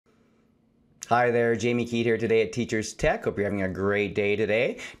Hi there, Jamie Keat here today at Teachers Tech. Hope you're having a great day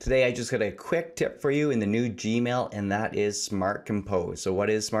today. Today I just got a quick tip for you in the new Gmail, and that is Smart Compose. So what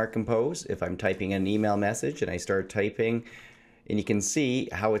is Smart Compose? If I'm typing an email message and I start typing, and you can see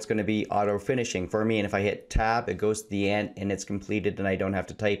how it's going to be auto finishing for me, and if I hit tab it goes to the end and it's completed and I don't have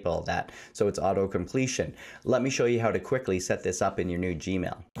to type all that. So it's auto completion. Let me show you how to quickly set this up in your new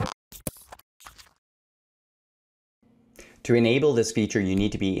Gmail. To enable this feature, you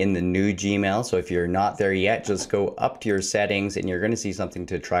need to be in the new Gmail. So if you're not there yet, just go up to your settings and you're going to see something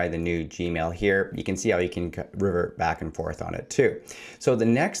to try the new Gmail here. You can see how you can revert back and forth on it too. So the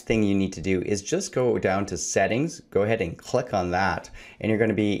next thing you need to do is just go down to settings, go ahead and click on that, and you're going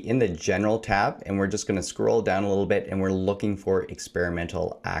to be in the general tab, and we're just going to scroll down a little bit and we're looking for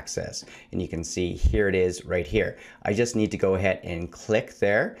experimental access. And you can see here it is right here. I just need to go ahead and click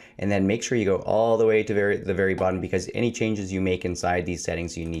there, and then make sure you go all the way to the very bottom, because any changes you make inside these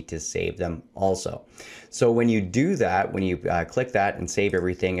settings, you need to save them also. So when you do that, when you click that and save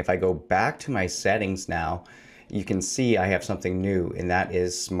everything, if I go back to my settings now, you can see I have something new, and that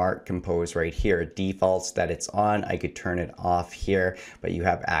is Smart Compose right here. It defaults that it's on. I could turn it off here, but you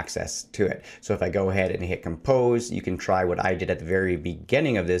have access to it. So if I go ahead and hit compose, you can try what I did at the very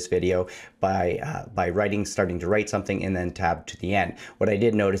beginning of this video by starting to write something and then tab to the end. What I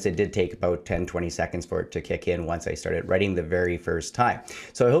did notice, it did take about 10-20 seconds for it to kick in once I started writing the very first time.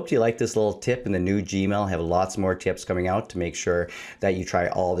 So I hope you like this little tip in the new Gmail. I have lots more tips coming out to make sure that you try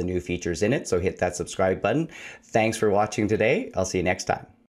all the new features in it. So hit that subscribe button. Thanks for watching today. I'll see you next time.